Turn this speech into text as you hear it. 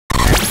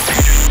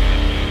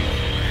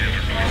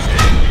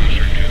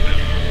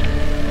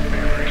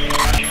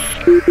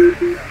All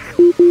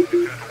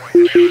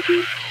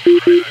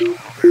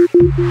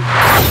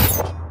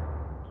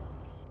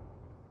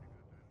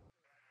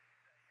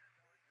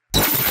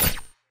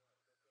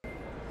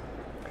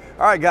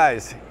right,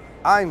 guys,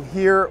 I'm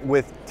here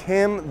with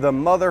Tim the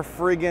mother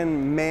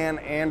friggin' man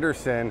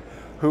Anderson,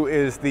 who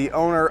is the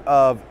owner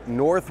of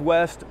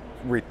Northwest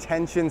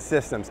Retention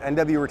Systems,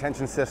 NW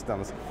Retention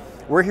Systems.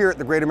 We're here at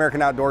the Great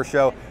American Outdoor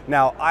Show.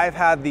 Now, I've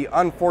had the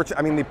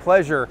the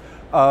pleasure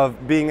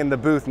of being in the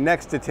booth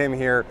next to Tim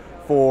here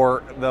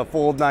for the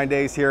full 9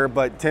 days here,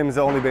 but Tim's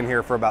only been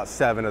here for about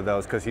 7 of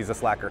those because he's a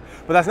slacker.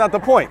 But that's not the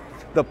point.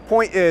 The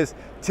point is,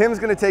 Tim's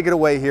gonna take it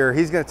away here.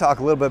 He's gonna talk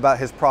a little bit about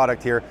his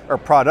product here, or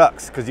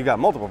products, because you got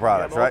multiple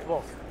products, right?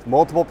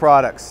 Multiple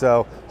products.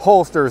 So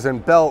holsters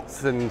and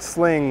belts and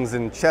slings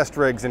and chest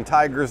rigs and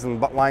tigers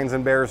and lions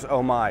and bears,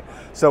 oh my.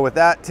 So with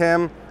that,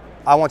 Tim,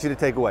 I want you to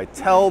take away.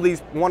 Tell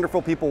these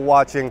wonderful people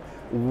watching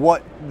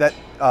what that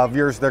of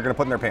yours they're gonna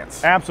put in their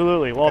pants.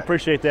 Absolutely, well,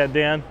 appreciate that,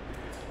 Dan.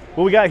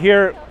 What we got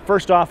here,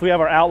 first off, we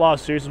have our Outlaw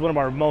series. This is one of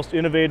our most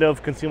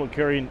innovative concealment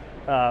carry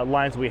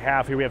lines we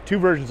have here. We have 2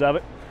 versions of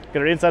it.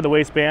 Got our inside the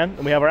waistband,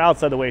 and we have our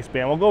outside the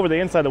waistband. We'll go over the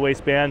inside the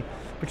waistband,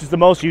 which is the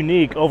most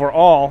unique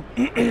overall.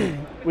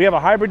 We have a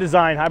hybrid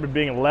design, hybrid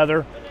being in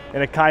leather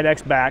and a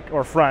Kydex back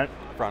or front.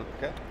 Front,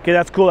 okay. Okay,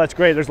 that's cool, that's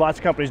great. There's lots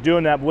of companies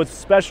doing that, but what's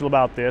special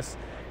about this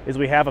is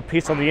we have a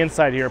piece on the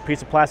inside here, a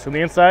piece of plastic on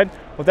the inside.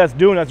 What that's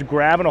doing, that's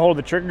grabbing a hold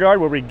of the trigger guard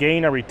where we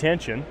gain our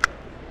retention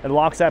and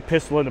locks that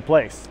pistol into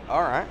place.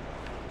 All right.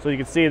 So you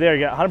can see there,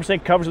 you got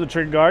 100% coverage of the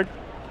trigger guard,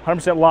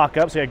 100%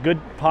 lockup, so you got good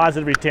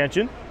positive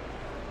retention.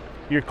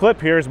 Your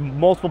clip here is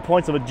multiple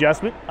points of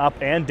adjustment, up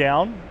and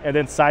down, and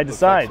then side to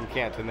side. Some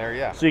cant in there,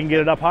 yeah. So you can get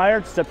it up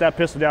higher, step that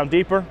pistol down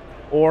deeper,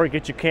 or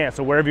get your cant.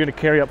 So wherever you're gonna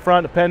carry up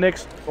front,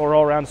 appendix, or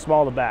all around the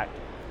small of the back.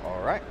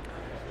 All right.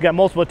 You got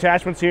multiple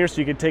attachments here,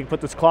 so you can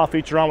put this claw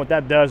feature on. What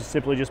that does is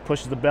simply just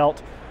pushes the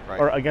belt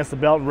or against the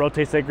belt and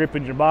rotates that grip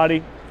in your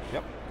body.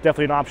 Yep.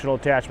 Definitely an optional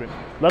attachment.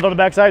 Leather on the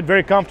backside,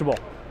 very comfortable.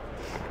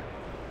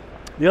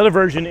 The other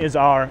version is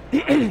our,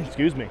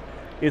 excuse me,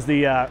 is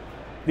the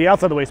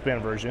outside the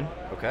waistband version.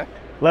 Okay.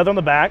 Leather on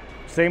the back,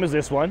 same as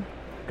this one.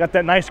 Got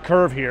that nice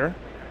curve here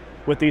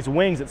with these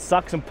wings. It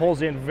sucks and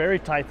pulls in very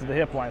tight to the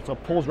hip line. So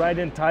it pulls right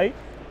in tight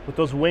with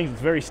those wings.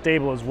 It's very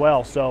stable as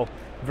well. So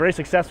very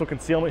successful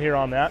concealment here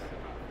on that.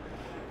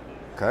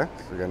 Okay,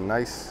 so we got a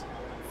nice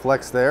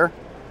flex there.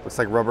 Looks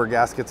like rubber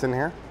gaskets in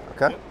here.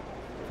 Okay,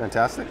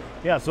 fantastic.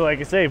 Yeah, so like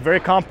I say, very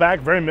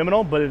compact, very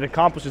minimal, but it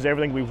accomplishes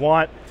everything we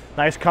want.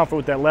 Nice comfort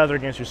with that leather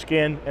against your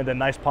skin, and then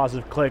nice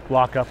positive click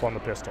lock up on the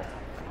pistol.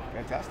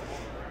 Fantastic.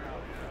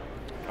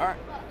 All right.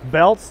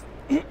 Belts.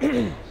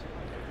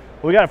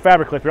 We got a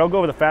fabric clip here. I'll go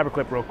over the fabric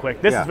clip real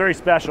quick. This is very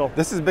special.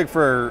 This is big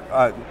for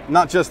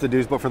not just the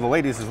dudes, but for the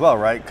ladies as well,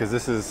 right? Because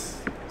this is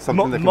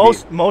something that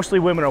can mostly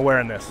women are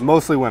wearing this.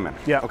 Mostly women.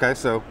 Yeah. Okay,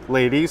 so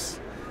ladies.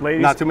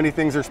 Ladies. Not too many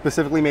things are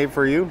specifically made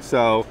for you,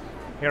 so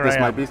this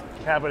might be.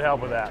 Happy to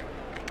help with that.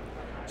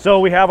 So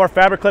we have our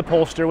fabric clip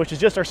holster, which is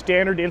just our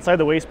standard inside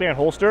the waistband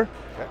holster.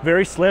 Okay.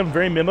 Very slim,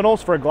 very minimal.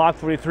 For a Glock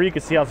 43, you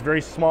can see how it's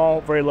very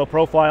small, very low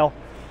profile.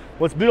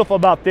 What's beautiful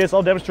about this,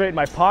 I'll demonstrate in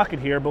my pocket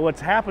here, but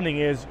what's happening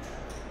is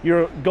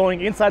you're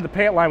going inside the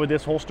pant line with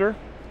this holster,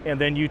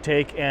 and then you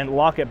take and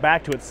lock it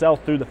back to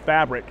itself through the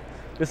fabric.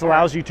 This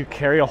allows you to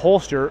carry a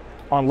holster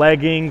on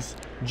leggings,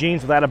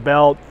 jeans without a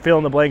belt, fill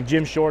in the blank,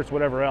 gym shorts,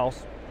 whatever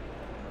else,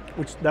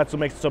 which that's what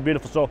makes it so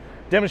beautiful. So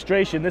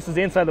demonstration, this is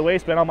inside the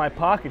waistband on my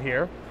pocket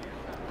here.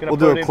 We'll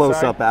do a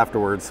close-up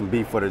afterwards, some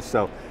B footage,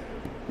 so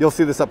you'll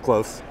see this up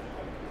close.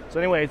 So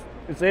anyway,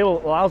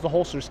 allows the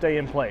holster to stay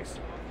in place.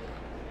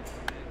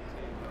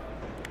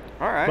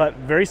 All right. But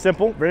very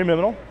simple, very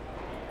minimal.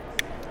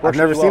 I've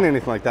never seen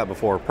anything like that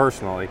before,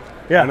 personally.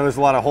 Yeah. I know there's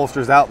a lot of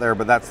holsters out there,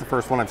 but that's the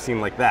first one I've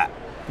seen like that.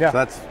 Yeah. So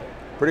that's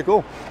pretty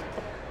cool.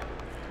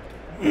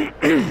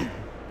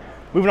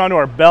 Moving on to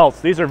our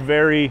belts. These are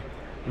very,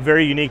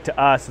 very unique to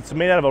us. It's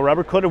made out of a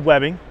rubber-coated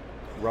webbing.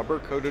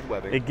 Rubber-coated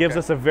webbing. It gives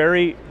us a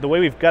the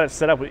way we've got it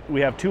set up, we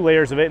have 2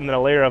 layers of it and then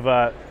a layer of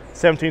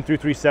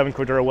 17-337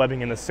 Cordura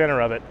webbing in the center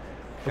of it.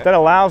 What that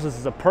allows us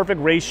is a perfect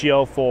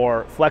ratio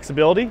for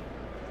flexibility,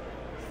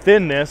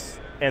 thinness,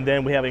 and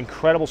then we have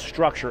incredible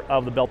structure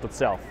of the belt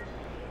itself.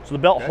 So the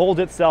belt holds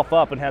itself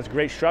up and has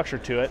great structure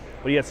to it,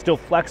 but yet it's still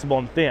flexible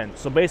and thin.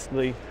 So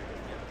basically,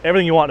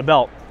 everything you want in a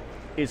belt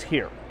is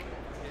here.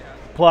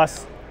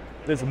 Plus,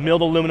 this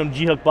milled aluminum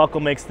G-hook buckle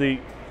makes the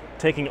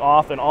taking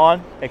off and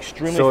on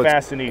extremely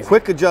fast and easy.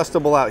 Quick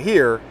adjustable out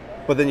here,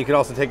 but then you can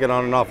also take it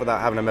on and off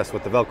without having to mess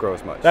with the Velcro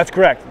as much. That's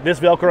correct.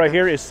 This Velcro right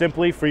here is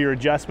simply for your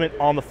adjustment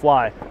on the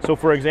fly. So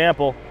for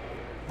example,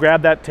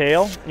 grab that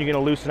tail, you're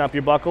gonna loosen up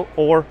your buckle,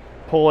 or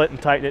pull it and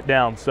tighten it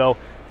down. So if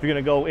you're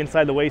gonna go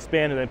inside the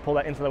waistband and then pull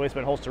that inside the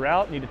waistband holster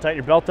out, you need to tighten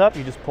your belt up,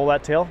 you just pull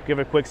that tail, give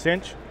it a quick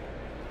cinch,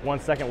 1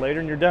 second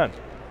later and you're done.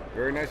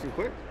 Very nice and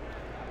quick.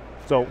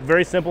 So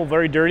very simple,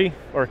 very dirty,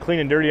 or clean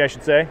and dirty I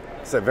should say.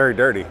 It's very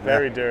dirty.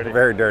 Very dirty.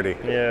 Very dirty.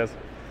 Yes.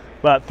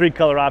 But 3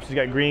 color options, you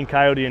got green,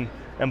 coyote,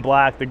 and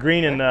black. The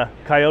green and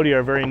coyote are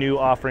a very new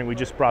offering, we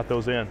just brought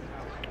those in.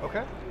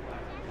 Okay.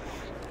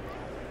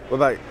 What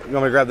about, you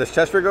want me to grab this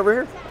chest rig over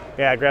here?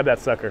 Yeah, grab that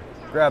sucker.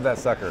 Grab that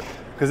sucker.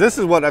 Because this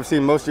is what I've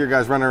seen most of your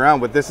guys running around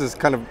with. This is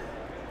kind of,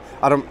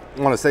 I don't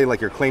want to say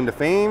like your claim to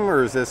fame,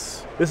 or is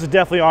this? This is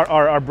definitely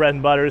our bread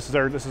and butter.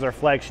 This is our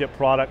flagship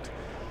product.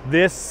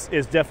 This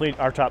is definitely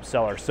our top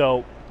seller.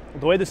 So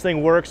the way this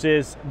thing works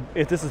is,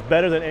 if this is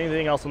better than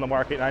anything else on the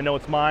market, and I know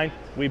it's mine,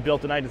 we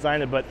built it, I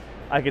designed it, but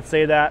I could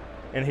say that,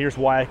 and here's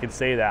why I could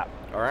say that.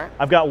 All right.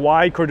 I've got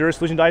wide Cordura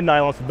solution dyed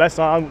nylon. It's the best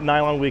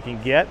nylon we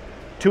can get.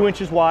 2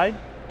 inches wide,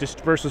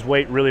 disperses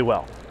weight really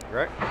well.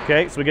 Right.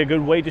 Okay, so we get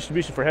good weight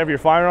distribution for heavier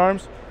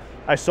firearms.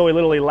 I sew a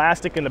little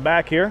elastic in the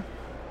back here.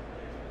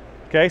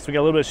 Okay, so we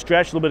got a little bit of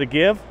stretch, a little bit of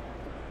give.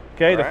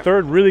 Okay, the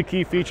third really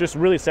key feature, this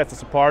really sets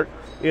us apart,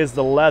 is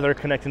the leather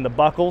connecting the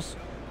buckles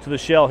to the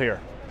shell here.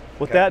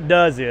 What that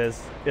does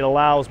is, it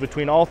allows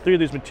between all three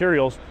of these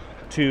materials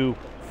to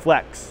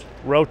flex,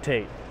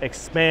 rotate,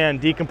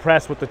 expand,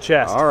 decompress with the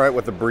chest. All right,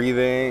 with the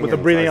breathing. With the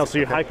breathing out, so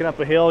you're hiking up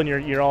a hill and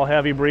you're all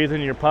heavy breathing,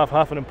 and you're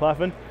huffing and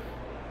puffing.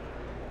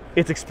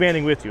 It's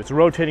expanding with you, it's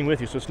rotating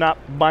with you, so it's not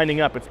binding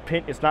up,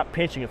 it's not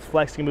pinching, it's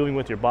flexing and moving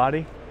with your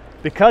body.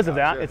 Because of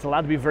that, it's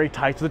allowed to be very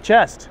tight to the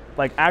chest,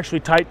 like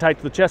actually tight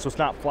to the chest, so it's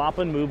not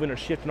flopping, moving, or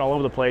shifting all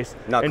over the place.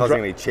 Not causing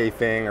any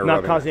chafing or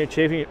not causing any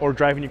chafing or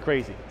driving you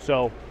crazy.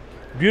 So,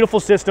 beautiful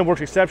system,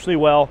 works exceptionally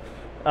well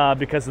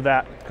because of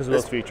that, because of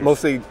those features.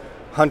 Mostly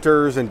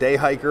hunters and day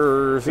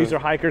hikers. These are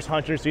hikers,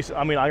 hunters.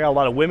 I mean, I got a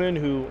lot of women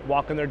who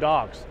walk on their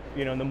dogs,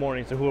 you know, in the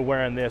mornings, and who are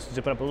wearing this,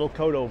 zipping up a little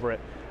coat over it.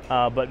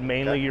 But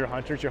mainly your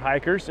hunters, your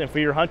hikers. And for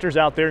your hunters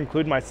out there,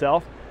 including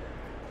myself,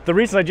 the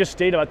reason I just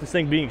stated about this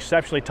thing being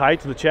exceptionally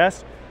tight to the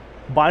chest,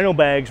 bino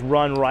bags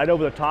run right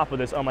over the top of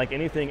this, unlike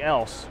anything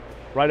else,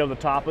 right over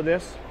the top of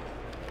this,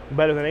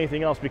 better than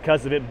anything else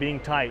because of it being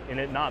tight and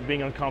it not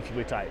being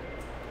uncomfortably tight.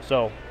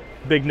 So,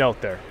 big note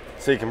there.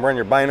 So you can run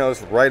your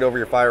binos right over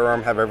your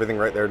firearm, have everything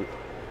right there.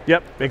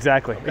 Yep,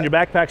 exactly. And your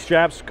backpack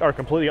straps are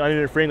completely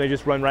uninterfering. They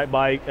just run right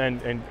by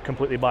and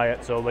completely by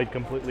it, so they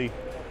completely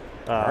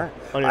I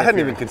hadn't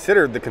even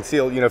considered the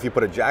conceal, you know, if you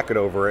put a jacket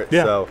over it.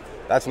 Yeah. So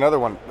that's another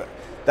one.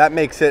 That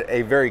makes it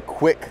a very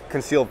quick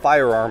concealed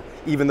firearm,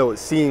 even though it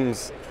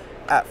seems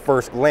at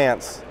first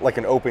glance like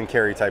an open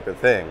carry type of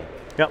thing.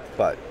 Yep.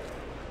 But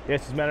yeah,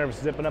 it's just a matter of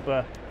zipping up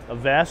a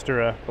vest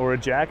or a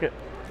jacket.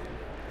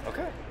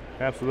 Okay.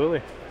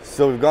 Absolutely.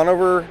 So we've gone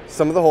over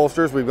some of the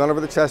holsters, we've gone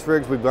over the chest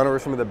rigs, we've gone over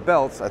some of the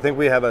belts. I think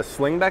we have a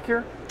sling back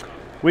here.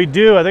 We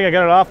do. I think I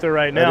got it off there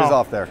right now. It is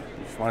off there.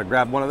 Just want to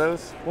grab one of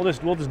those? We'll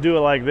just do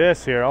it like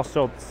this here. I'll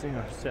still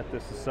set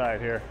this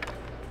aside here.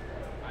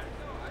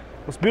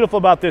 What's beautiful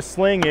about this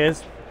sling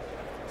is,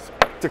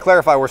 to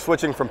clarify, we're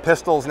switching from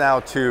pistols now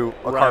to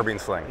a carbine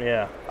sling.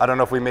 Yeah. I don't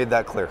know if we made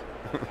that clear.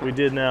 We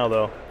did now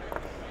though.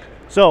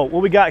 So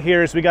what we got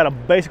here is we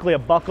got basically a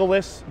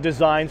buckleless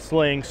design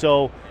sling.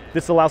 So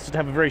this allows us to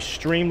have a very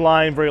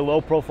streamlined, very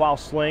low profile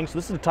sling. So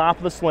this is the top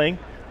of the sling.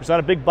 There's not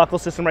a big buckle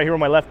system right here where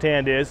my left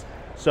hand is.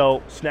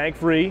 So snag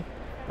free.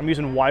 I'm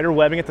using wider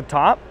webbing at the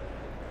top.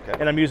 Okay.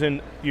 And I'm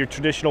using your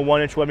traditional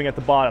 1-inch webbing at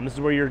the bottom. This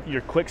is where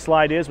your quick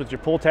slide is with your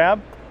pull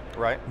tab.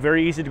 Right.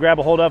 Very easy to grab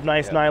a hold of,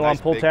 nice nylon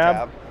pull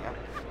tab. Yeah.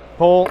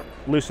 Pull,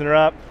 loosen her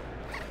up,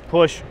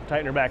 push,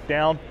 tighten her back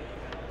down.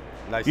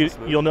 Nice and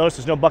smooth. You'll notice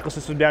there's no buckle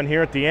system down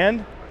here at the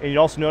end, and you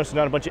also notice there's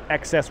not a bunch of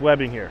excess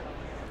webbing here.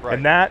 Right.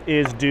 And that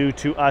is due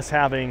to us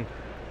having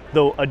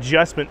the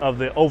adjustment of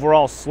the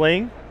overall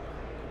sling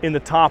in the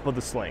top of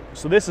the sling.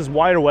 So this is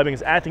wider webbing,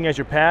 it's acting as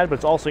your pad, but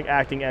it's also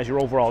acting as your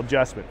overall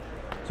adjustment.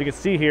 So you can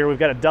see here, we've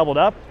got it doubled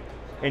up,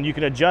 and you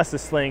can adjust the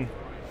sling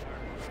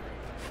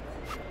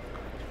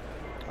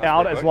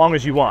out as long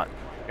as you want.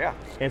 Yeah.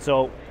 And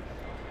so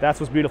that's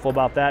what's beautiful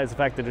about that, is the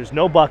fact that there's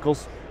no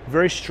buckles,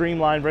 very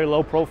streamlined, very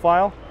low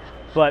profile,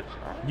 but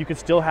you can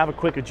still have a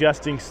quick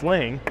adjusting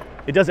sling.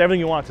 It does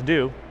everything you want it to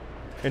do,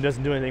 and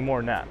doesn't do anything more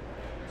than that.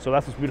 So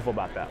that's what's beautiful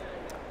about that.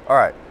 All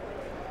right,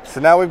 so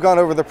now we've gone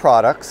over the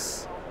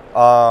products.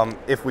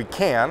 If we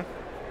can,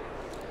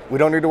 we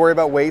don't need to worry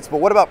about weights,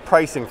 but what about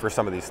pricing for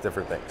some of these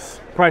different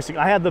things? Pricing,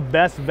 I have the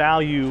best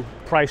value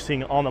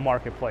pricing on the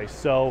marketplace.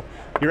 So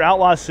your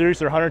Outlaw series,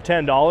 they're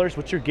 $110.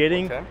 What you're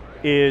getting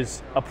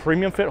is a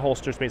premium fit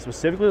holster made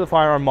specifically the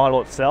firearm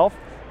model itself,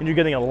 and you're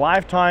getting a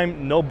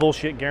lifetime, no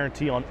bullshit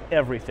guarantee on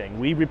everything.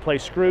 We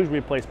replace screws, we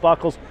replace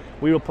buckles,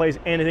 we replace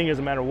anything,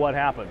 doesn't matter what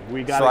happened.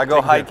 So I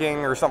go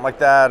hiking or something like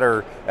that,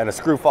 and a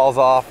screw falls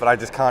off, but I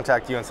just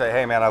contact you and say,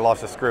 hey man, I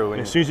lost a screw.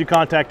 And as soon as you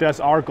contact us,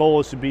 our goal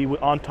is to be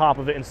on top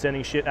of it and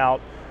sending shit out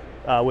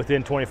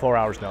within 24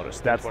 hours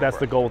notice. That's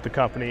the goal with the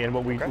company, and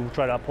what we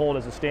try to uphold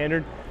as a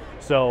standard.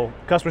 So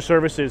customer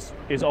service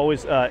is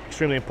always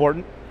extremely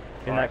important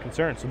in that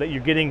concern, so that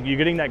you're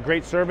getting that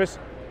great service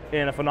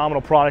and a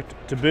phenomenal product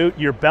to boot.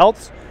 Your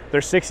belts, they're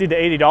 $60 to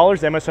 $80.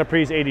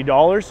 MSRP is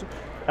 $80.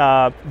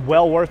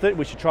 Well worth it.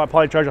 We should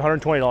probably charge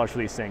 $120 for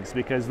these things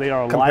because they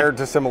are compared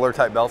to similar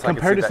type belts.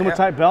 Compared to similar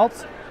type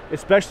belts,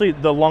 especially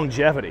the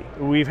longevity.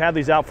 We've had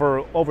these out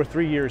for over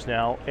 3 years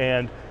now,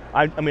 and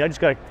I mean, I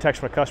just got a text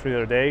from a customer the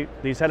other day.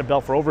 He's had a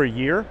belt for over a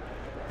year,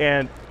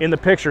 and in the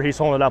picture, he's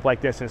holding it up like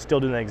this and it's still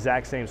doing the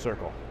exact same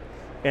circle.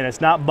 and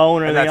it's not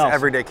bone or anything else. And that's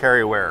everyday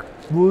carry wear?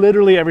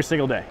 Literally every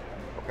single day.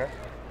 Okay.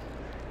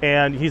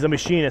 And he's a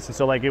machinist, and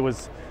so like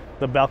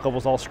the belt couple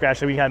was all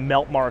scratched. We had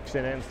melt marks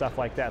in it and stuff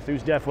like that. So he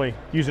was definitely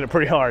using it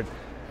pretty hard.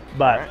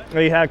 But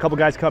we had a couple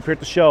guys come up here at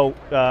the show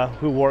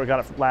who got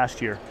it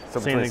last year. So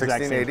between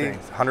 60 and 80,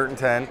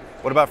 110.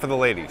 What about for the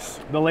ladies?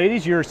 The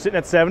ladies, you're sitting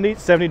at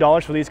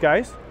 $70 for these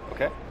guys.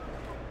 Okay.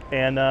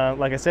 And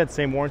like I said,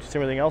 same warranty,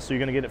 same everything else. So you're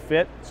going to get it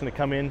fit. It's going to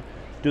come in,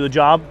 do the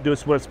job, do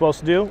what it's supposed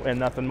to do, and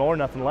nothing more,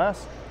 nothing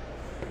less.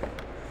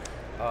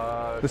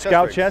 The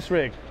Scout chest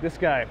rig, this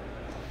guy,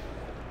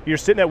 you're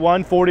sitting at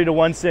 140 to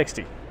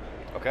 160.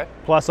 Okay.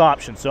 Plus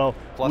options. So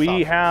plus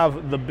options. Have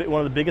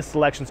one of the biggest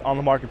selections on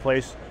the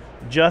marketplace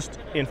just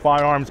in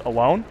firearms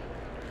alone.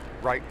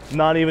 Right.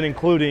 Not even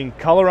including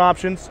color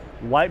options,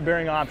 light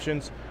bearing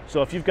options.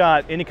 So if you've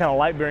got any kind of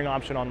light bearing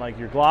option on like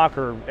your Glock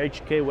or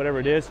HK, whatever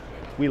it is,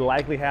 we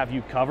likely have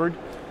you covered.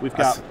 We've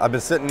got. I've been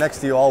sitting next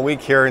to you all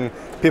week hearing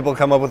people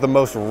come up with the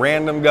most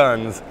random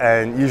guns,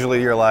 and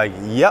usually you're like,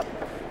 yep.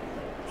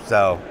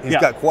 So he's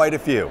got quite a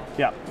few.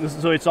 Yeah,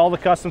 so it's all the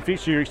custom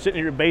features. You're sitting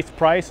at your base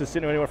price is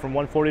sitting anywhere from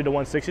 140 to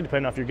 160,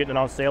 depending on if you're getting it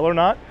on sale or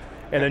not.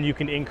 And then you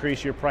can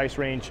increase your price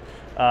range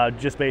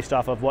just based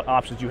off of what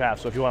options you have.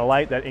 So if you want a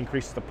light, that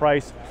increases the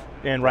price,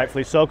 and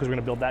rightfully so, because we're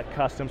going to build that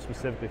custom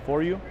specifically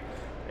for you.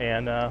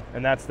 And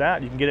that's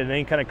that. You can get it in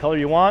any kind of color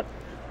you want.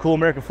 Cool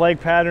American flag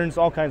patterns,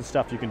 all kinds of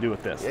stuff you can do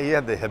with this. Yeah, you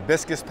have the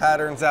hibiscus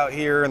patterns out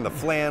here, and the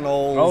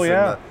flannels. Oh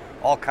yeah. And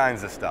all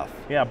kinds of stuff.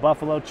 Yeah,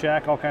 buffalo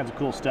check, all kinds of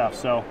cool stuff.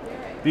 So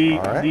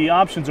the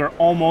options are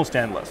almost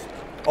endless.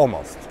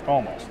 Almost.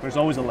 Almost. There's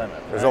always a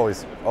limit. There's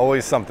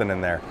always something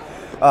in there.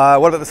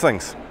 What about the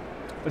slings?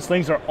 The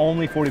slings are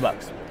only $40.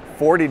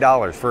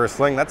 $40 for a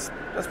sling. That's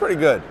pretty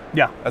good.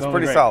 Yeah, that's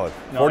pretty solid.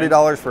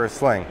 $40 for a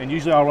sling. And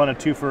usually I'll run a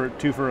two for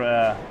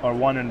or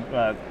one and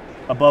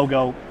a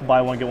BOGO,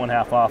 buy one get one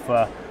half off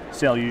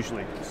sale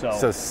usually. So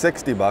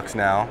 $60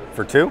 now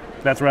for two.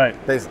 That's right.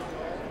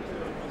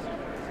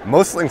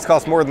 Most slings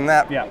cost more than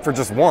that for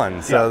just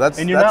one. So that's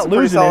and you're not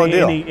losing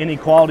any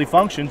quality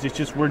functions. It's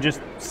just we're just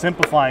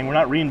simplifying. We're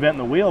not reinventing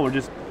the wheel. We're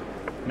just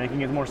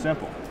making it more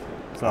simple.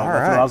 So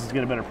that allows us to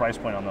get a better price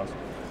point on those.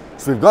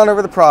 So we've gone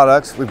over the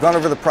products, we've gone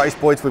over the price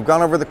points, we've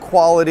gone over the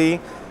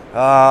quality.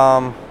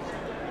 Trying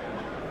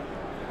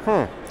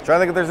to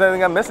think if there's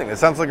anything I'm missing. It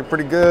sounds like a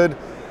pretty good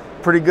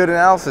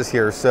analysis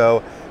here.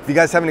 So if you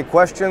guys have any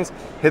questions,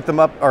 hit them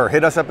up or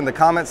hit us up in the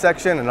comment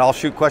section, and I'll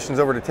shoot questions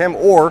over to Tim.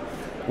 Or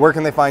where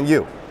can they find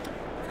you?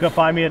 You can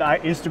find me at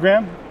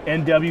Instagram,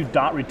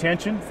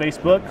 nw.retention,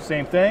 Facebook,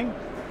 same thing.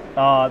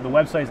 The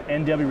website is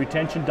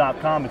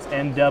nwretention.com. It's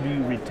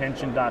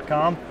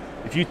nwretention.com.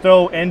 If you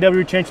throw NW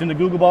Retention in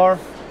the Google bar,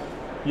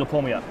 you'll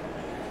pull me up.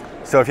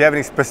 So if you have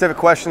any specific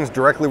questions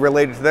directly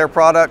related to their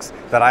products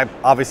that I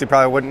obviously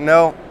probably wouldn't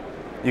know,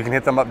 you can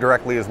hit them up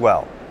directly as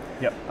well.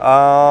 Yep.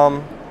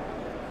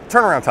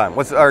 Turnaround time,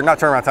 or not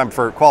turnaround time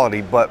for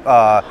quality, but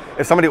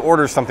if somebody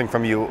orders something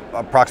from you,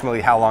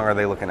 approximately how long are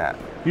they looking at?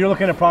 You're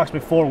looking at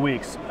approximately 4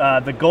 weeks.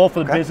 The goal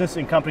for the business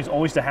and company is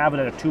always to have it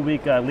at a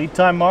 2-week lead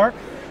time mark.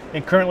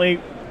 And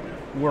currently,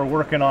 we're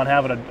working on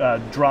having a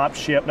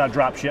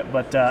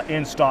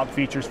in-stock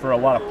features for a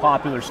lot of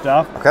popular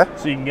stuff. Okay.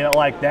 So you can get it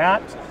like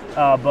that.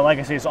 But like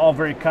I say, it's all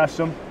very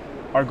custom.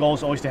 Our goal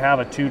is always to have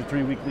a 2 to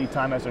 3 week lead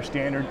time as our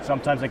standard.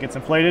 Sometimes that gets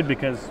inflated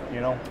because,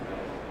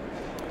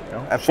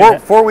 and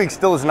 4 weeks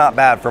still is not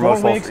bad for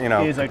most holsters,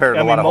 compared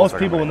to a lot of most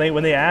people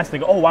when they ask, they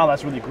go, "Oh wow,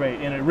 that's really great,"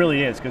 and it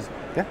really is because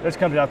there's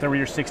companies out there where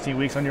you're 16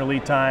 weeks on your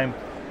lead time,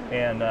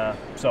 and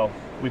so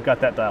we've got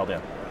that dialed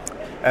in.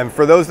 And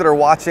for those that are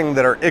watching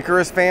that are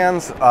Icarus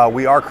fans,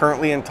 we are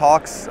currently in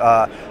talks.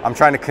 I'm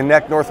trying to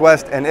connect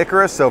Northwest and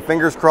Icarus, so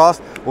fingers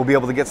crossed we'll be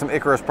able to get some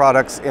Icarus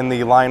products in the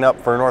lineup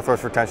for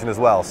Northwest Retention as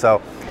well.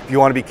 So if you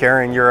want to be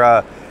carrying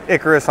your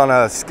Icarus on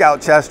a Scout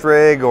chest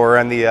rig or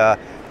in the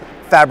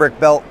fabric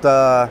belt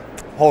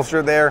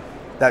holster there,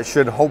 that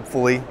should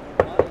hopefully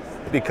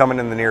be coming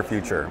in the near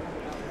future.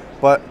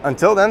 But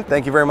until then,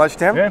 thank you very much,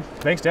 Tim. Yeah,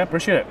 thanks, Dan.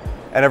 Appreciate it.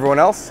 And everyone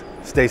else,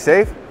 stay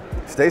safe,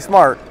 stay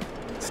smart,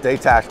 stay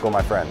tactical,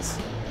 my friends.